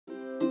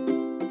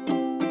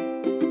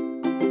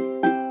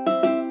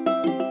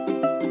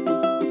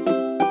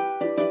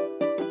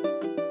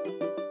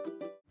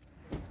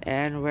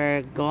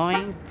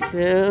going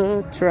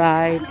to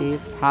try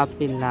this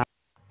happy lamb.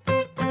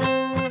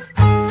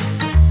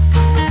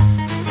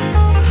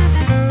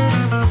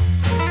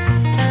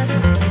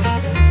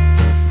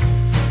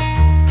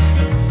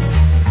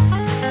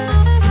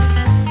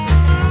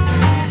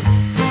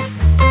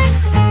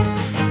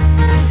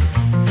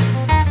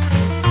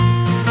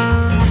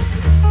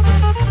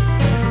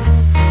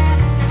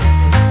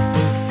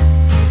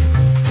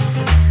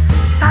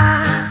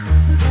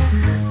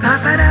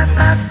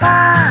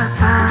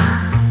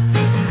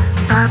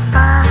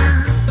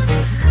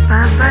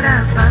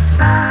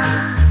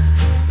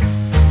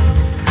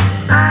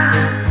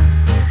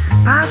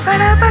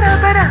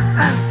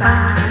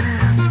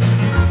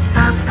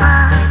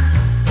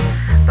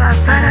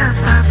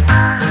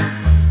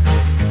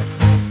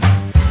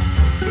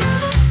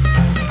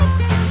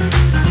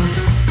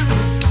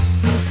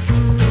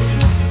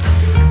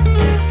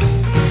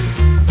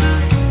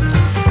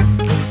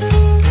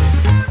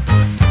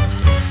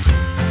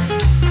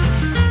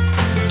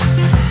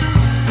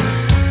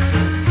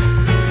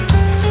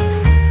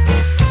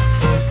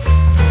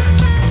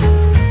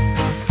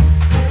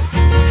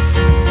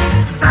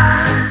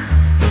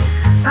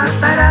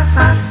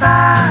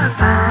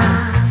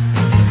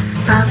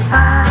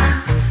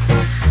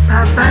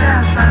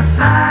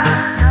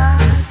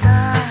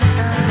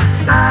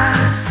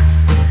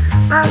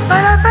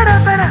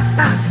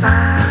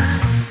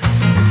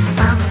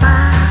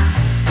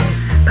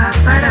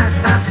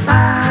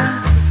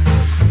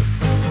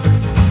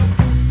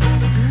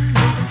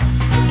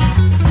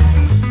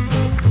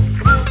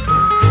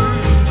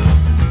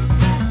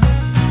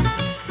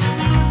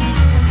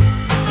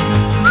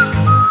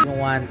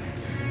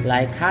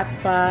 Like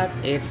Hotpot,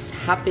 it's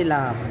happy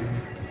lamb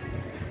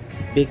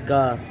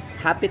because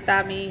happy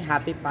tummy,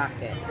 happy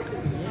pocket.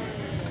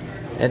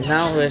 And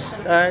now we're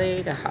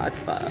starting the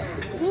Hotpot.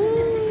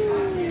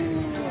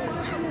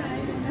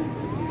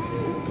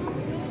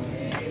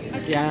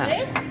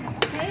 Yeah,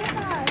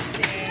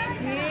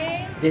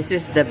 this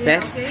is the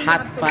best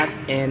Hotpot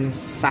in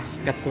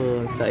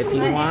Saskatoon. So if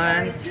you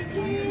want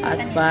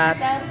Hotpot,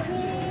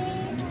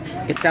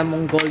 it's a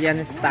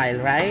Mongolian style,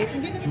 right?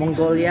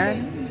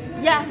 Mongolian?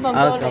 Yes,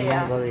 Mongolia. Okay,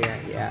 Mongolia,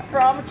 yeah.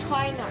 From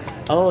China.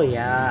 Oh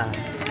yeah,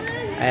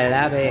 I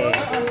love it.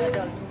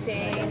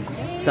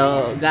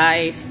 So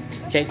guys,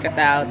 check it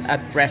out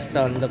at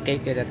Preston,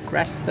 located at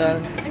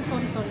Preston.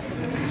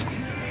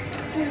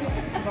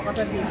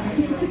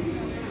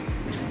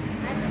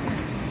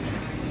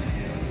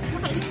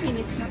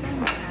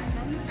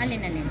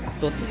 Alin-alin?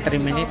 2-3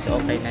 minutes,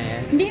 okay na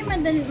yan. Hindi,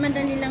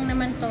 madali lang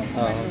naman to.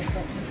 Oh.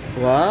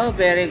 Wow,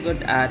 very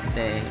good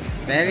ate.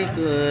 Very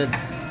good.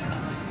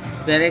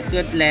 Very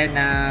good,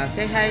 Lena.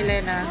 Say hi,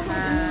 Lena.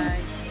 Hi.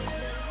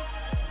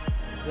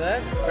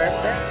 Good?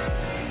 Perfect?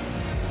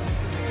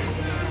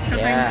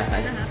 Yeah.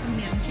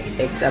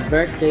 It's a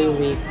birthday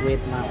week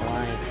with my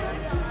wife.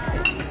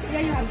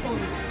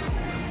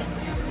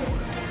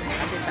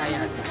 Ate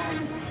tayo.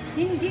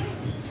 Hindi.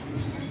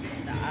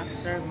 The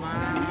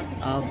aftermath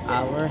of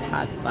our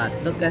Hotpot.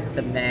 Look at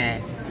the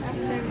mess.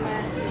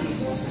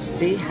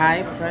 See,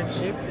 hi,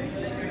 friendship.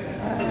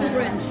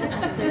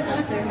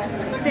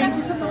 Thank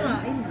you sa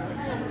pakain.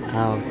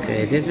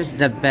 Okay, this is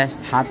the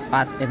best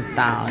Hotpot in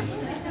town.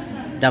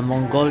 The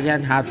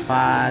Mongolian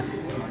Hotpot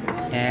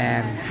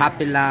and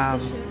Happy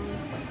Lamb.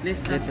 Please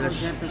don't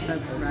forget to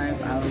subscribe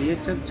our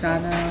YouTube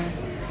channel.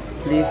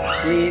 Please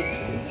click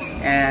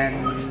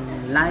and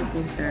like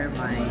and share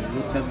my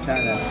YouTube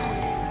channel.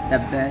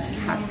 The best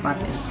Hotpot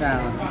in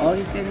town. All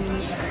you can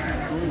eat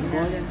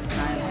Mongolian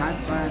style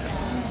Hotpot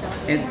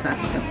in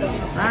Saskatchewan.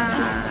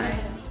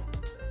 Bye!